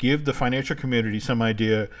sort of give the financial community some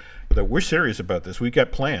idea that we're serious about this, we've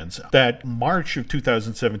got plans. That March of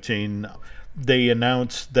 2017, they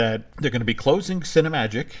announced that they're going to be closing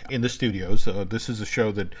Cinemagic in the studios. This is a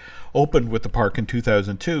show that opened with the park in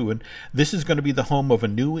 2002, and this is going to be the home of a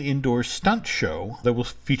new indoor stunt show that will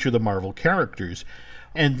feature the Marvel characters.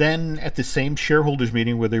 And then at the same shareholders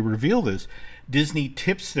meeting where they reveal this, Disney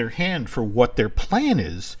tips their hand for what their plan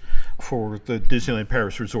is for the Disneyland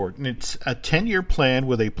Paris Resort. And it's a 10-year plan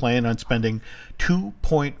where they plan on spending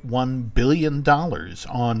 $2.1 billion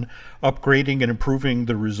on upgrading and improving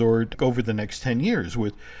the resort over the next 10 years,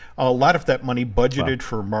 with a lot of that money budgeted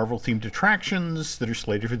for Marvel-themed attractions that are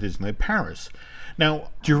slated for Disneyland Paris.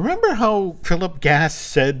 Now, do you remember how Philip Gass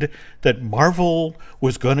said that Marvel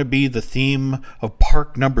was going to be the theme of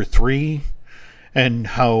park number 3? And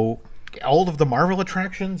how all of the Marvel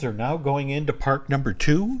attractions are now going into park number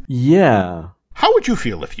 2? Yeah. How would you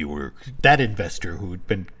feel if you were that investor who had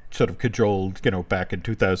been sort of cajoled, back in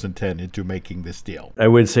 2010 into making this deal? I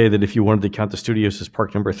would say that if you wanted to count the studios as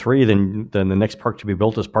park number 3, then the next park to be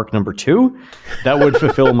built is park number 2. That would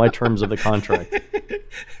fulfill my terms of the contract.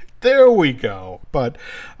 There we go. But,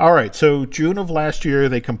 all right, so June of last year,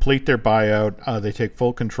 they complete their buyout. They take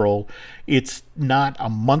full control. It's not a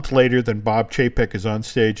month later than Bob Chapek is on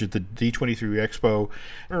stage at the D23 Expo.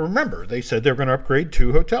 Remember, they said they're going to upgrade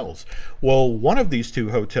 2 hotels. Well, one of these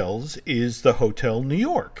 2 hotels is the Hotel New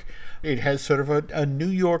York. It has sort of a New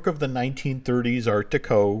York of the 1930s Art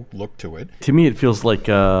Deco look to it. To me, it feels like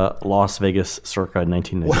Las Vegas circa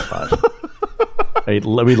 1995.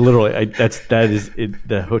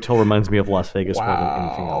 The hotel reminds me of Las Vegas more than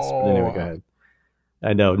anything else. But anyway, go ahead.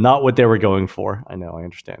 I know, not what they were going for. I know, I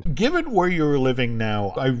understand. Given where you're living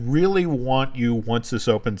now, I really want you, once this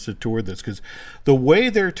opens, to tour this, because the way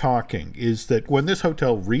they're talking is that when this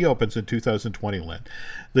hotel reopens in 2020, Lynn,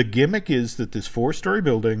 the gimmick is that this 4-story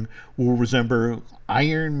building will resemble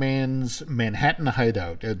Iron Man's Manhattan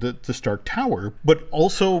hideout at the Stark Tower, but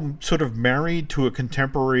also sort of married to a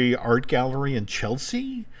contemporary art gallery in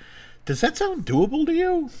Chelsea. Does that sound doable to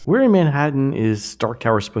you? Where in Manhattan is Stark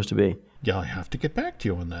Tower supposed to be? Yeah, I have to get back to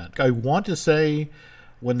you on that. I want to say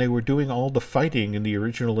when they were doing all the fighting in the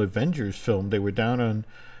original Avengers film, they were down on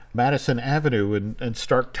Madison Avenue, and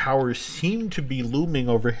Stark Tower seemed to be looming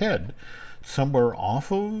overhead. Somewhere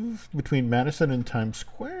off of, between Madison and Times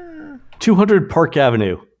Square? 200 Park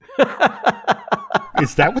Avenue.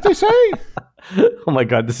 Is that what they say? Oh my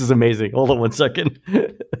God, this is amazing. Hold on one second.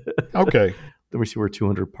 Okay. Let me see where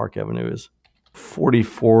 200 Park Avenue is.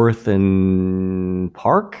 44th and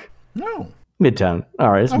Park? No. Midtown.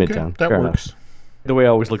 All right, it's okay, Midtown. That Fair works. Enough. The way I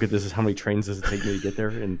always look at this is how many trains does it take me to get there?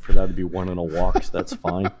 And for that to be one in a walk, so that's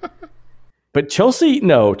fine. But Chelsea,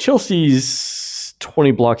 no. Chelsea's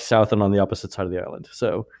 20 blocks south and on the opposite side of the island.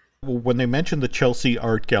 So when they mentioned the Chelsea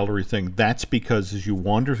Art Gallery thing, that's because as you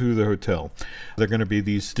wander through the hotel, there are going to be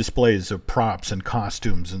these displays of props and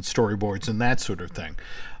costumes and storyboards and that sort of thing.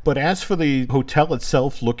 But as for the hotel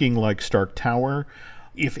itself looking like Stark Tower,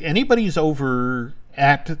 if anybody's over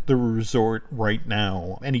at the resort right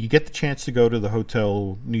now and you get the chance to go to the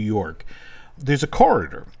Hotel New York, there's a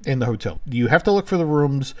corridor in the hotel. You have to look for the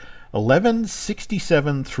rooms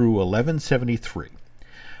 1167 through 1173.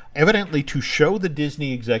 Evidently to show the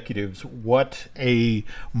Disney executives what a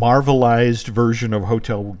Marvelized version of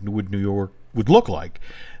Hotel New York would look like,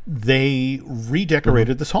 they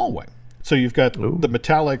redecorated this hallway. So you've got the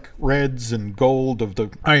metallic reds and gold of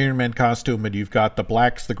the Iron Man costume, and you've got the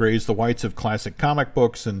blacks, the grays, the whites of classic comic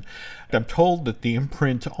books. And I'm told that the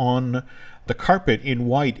imprint on the carpet in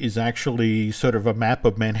white is actually sort of a map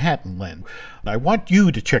of Manhattan, Len. I want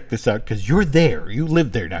you to check this out because you're there. You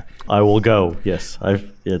live there now. I will go. Yes,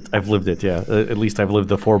 I've lived it. Yeah, at least I've lived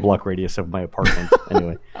the 4-block radius of my apartment.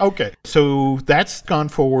 Anyway. Okay, so that's gone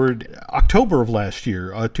forward. October of last year,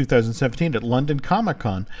 2017, at London Comic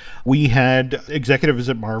Con, we had executives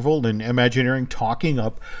at Marvel and Imagineering talking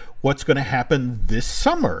up what's going to happen this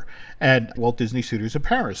summer at Walt Disney Studios in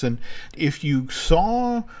Paris. And if you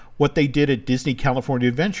saw what they did at Disney California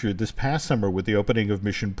Adventure this past summer with the opening of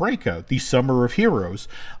Mission Breakout, the Summer of Heroes,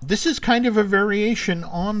 this is kind of a variation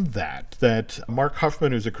on that Mark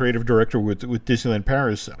Huffman, who's a creative director with Disneyland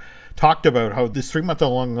Paris, talked about how this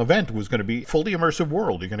 3-month-long event was going to be a fully immersive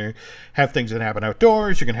world. You're going to have things that happen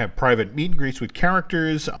outdoors. You're going to have private meet and greets with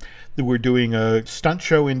characters. We're doing a stunt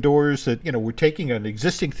show indoors that, we're taking an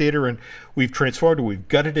existing theater and we've transformed it. We've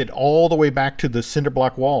gutted it all the way back to the cinder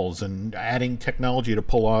block walls and adding technology to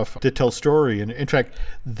pull off, to tell story. And in fact,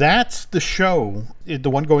 that's the show, the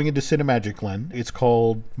one going into Cinemagic, Len. It's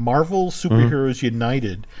called Marvel Superheroes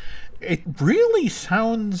United. It really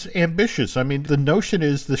sounds ambitious. I mean, the notion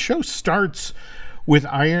is the show starts with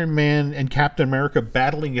Iron Man and Captain America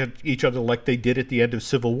battling at each other like they did at the end of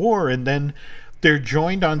Civil War, and then they're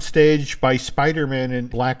joined on stage by Spider-Man and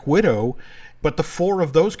Black Widow, but the 4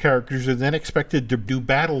 of those characters are then expected to do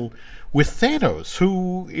battle with Thanos,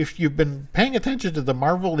 who, if you've been paying attention to the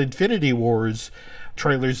Marvel Infinity Wars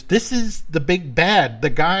trailers, this is the big bad, the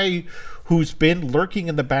guy who's been lurking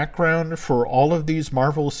in the background for all of these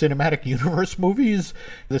Marvel Cinematic Universe movies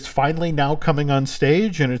that's finally now coming on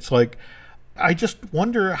stage. And it's like, I just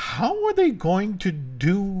wonder, how are they going to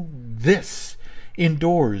do this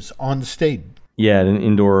indoors on stage? Yeah, an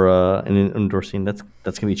indoor scene, that's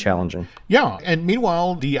going to be challenging. Yeah, and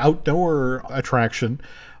meanwhile, the outdoor attraction,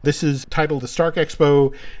 this is titled the Stark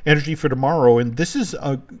Expo Energy for Tomorrow, and this is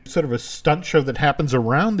a sort of a stunt show that happens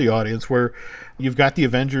around the audience where you've got the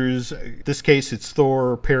Avengers. In this case, it's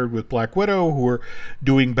Thor paired with Black Widow, who are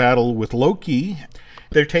doing battle with Loki.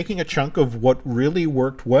 They're taking a chunk of what really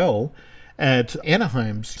worked well at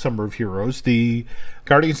Anaheim's Summer of Heroes, the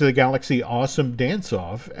Guardians of the Galaxy Awesome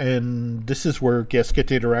Dance-Off, and this is where guests get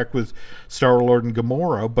to interact with Star-Lord and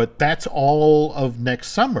Gamora, but that's all of next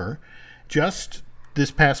summer. Just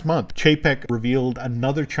this past month, Chapek revealed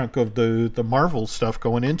another chunk of the Marvel stuff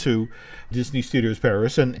going into Disney Studios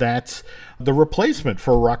Paris, and that's the replacement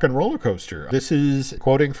for Rock and Roller Coaster. This is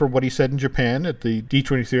quoting from what he said in Japan at the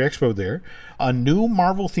D23 Expo there. A new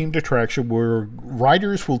Marvel-themed attraction where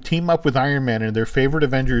riders will team up with Iron Man and their favorite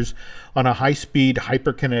Avengers on a high-speed,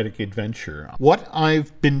 hyperkinetic adventure. What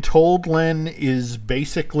I've been told, Len, is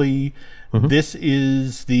basically... This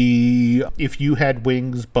is the if you had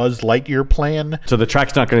wings Buzz Lightyear plan. So the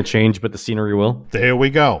track's not going to change, but the scenery will? There we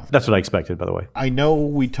go. That's what I expected, by the way. I know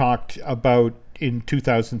we talked about in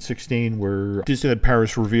 2016 where Disneyland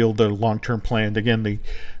Paris revealed their long-term plan. Again, the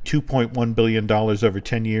 $2.1 billion over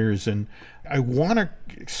 10 years. And I want to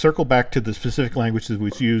circle back to the specific language that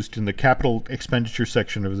was used in the capital expenditure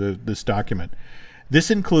section of this document. This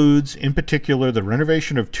includes, in particular, the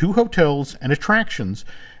renovation of 2 hotels and attractions,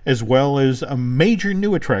 as well as a major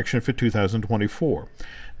new attraction for 2024.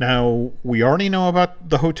 Now, we already know about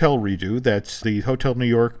the hotel redo. That's the Hotel New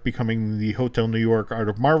York becoming the Hotel New York Art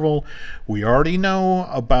of Marvel. We already know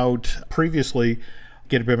about previously,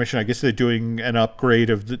 get a permission, I guess they're doing an upgrade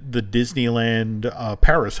of the Disneyland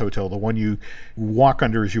Paris Hotel, the one you walk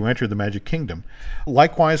under as you enter the Magic Kingdom.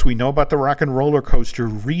 Likewise, we know about the Rock and Roller Coaster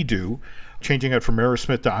redo, changing out from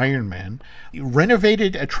Aerosmith to Iron Man.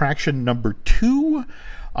 Renovated attraction number 2,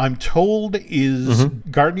 I'm told, is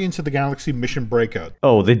Guardians of the Galaxy Mission Breakout.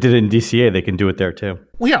 Oh, they did it in DCA. They can do it there, too.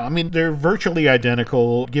 Well, yeah, I mean, they're virtually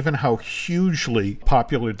identical, given how hugely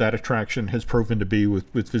popular that attraction has proven to be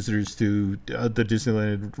with visitors to the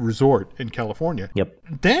Disneyland Resort in California. Yep.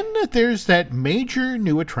 Then there's that major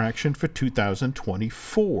new attraction for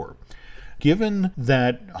 2024. Given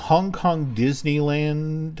that Hong Kong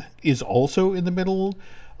Disneyland is also in the middle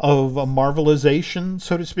of a Marvelization,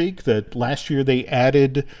 so to speak, that last year they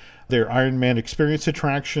added their Iron Man Experience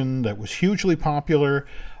attraction that was hugely popular.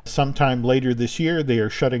 Sometime later this year, they are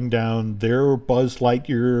shutting down their Buzz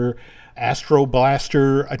Lightyear Astro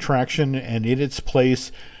Blaster attraction, and in its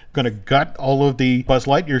place, going to gut all of the Buzz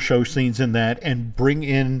Lightyear show scenes in that and bring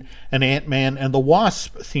in an Ant-Man and the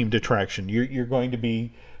Wasp themed attraction. You're going to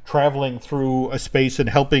be traveling through a space and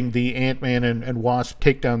helping the Ant-Man and Wasp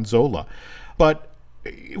take down Zola. But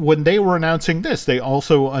when they were announcing this, they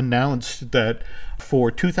also announced that for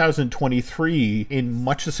 2023, in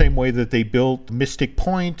much the same way that they built Mystic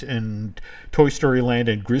Point and Toy Story Land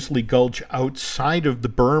and Grizzly Gulch outside of the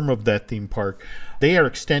berm of that theme park, they are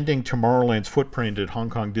extending Tomorrowland's footprint at Hong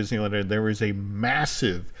Kong Disneyland, and there is a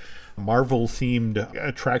massive Marvel-themed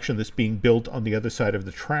attraction that's being built on the other side of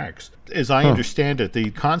the tracks. As I understand it, the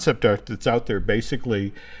concept art that's out there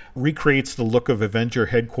basically recreates the look of Avenger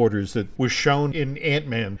headquarters that was shown in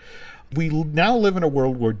Ant-Man. We now live in a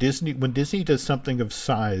world where when Disney does something of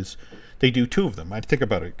size, they do 2 of them. I think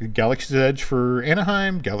about it. Galaxy's Edge for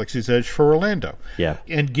Anaheim, Galaxy's Edge for Orlando. Yeah.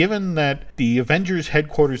 And given that the Avengers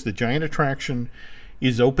headquarters, the giant attraction,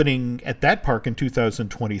 is opening at that park in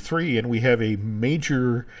 2023, and we have a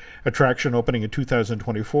major attraction opening in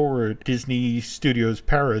 2024 at Disney Studios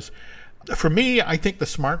Paris. For me, I think the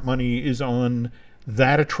smart money is on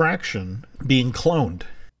that attraction being cloned.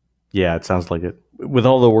 Yeah, it sounds like it. With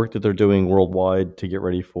all the work that they're doing worldwide to get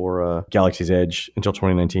ready for Galaxy's Edge until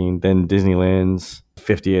 2019, then Disneyland's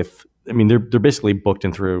 50th. I mean, they're basically booked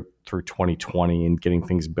in through 2020 and getting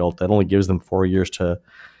things built. That only gives them 4 years to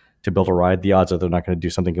build a ride. The odds are they're not going to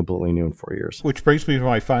do something completely new in 4 years. Which brings me to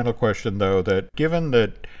my final question, though, that given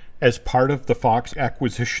that as part of the Fox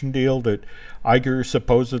acquisition deal that Iger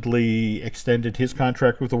supposedly extended his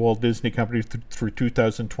contract with the Walt Disney Company through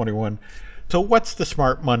 2021, so what's the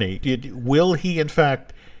smart money? Will he, in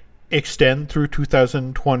fact, extend through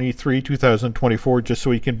 2023, 2024, just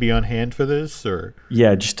so he can be on hand for this? Or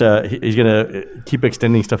yeah, just he's going to keep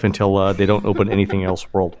extending stuff until they don't open anything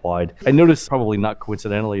else worldwide. I noticed, probably not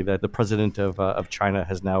coincidentally, that the president of China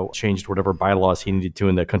has now changed whatever bylaws he needed to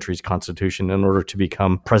in the country's constitution in order to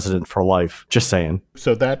become president for life. Just saying.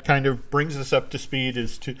 So that kind of brings us up to speed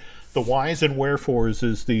as to the whys and wherefores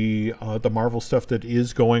is the Marvel stuff that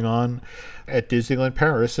is going on at Disneyland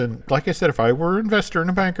Paris. And like I said, if I were an investor and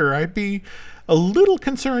a banker, I'd be a little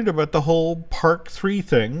concerned about the whole Park 3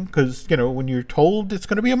 thing, because, when you're told it's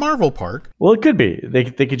going to be a Marvel park. Well, it could be. They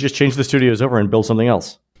could just change the studios over and build something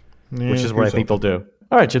else, which is what I think they'll do.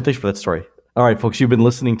 All right, Jim, thanks for that story. All right, folks, you've been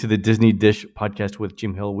listening to the Disney Dish podcast with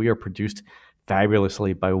Jim Hill. We are produced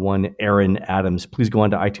fabulously by one Aaron Adams. Please go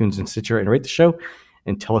on to iTunes and Stitcher and rate the show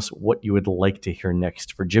and tell us what you would like to hear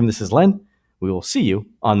next. For Jim, this is Len. We will see you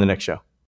on the next show.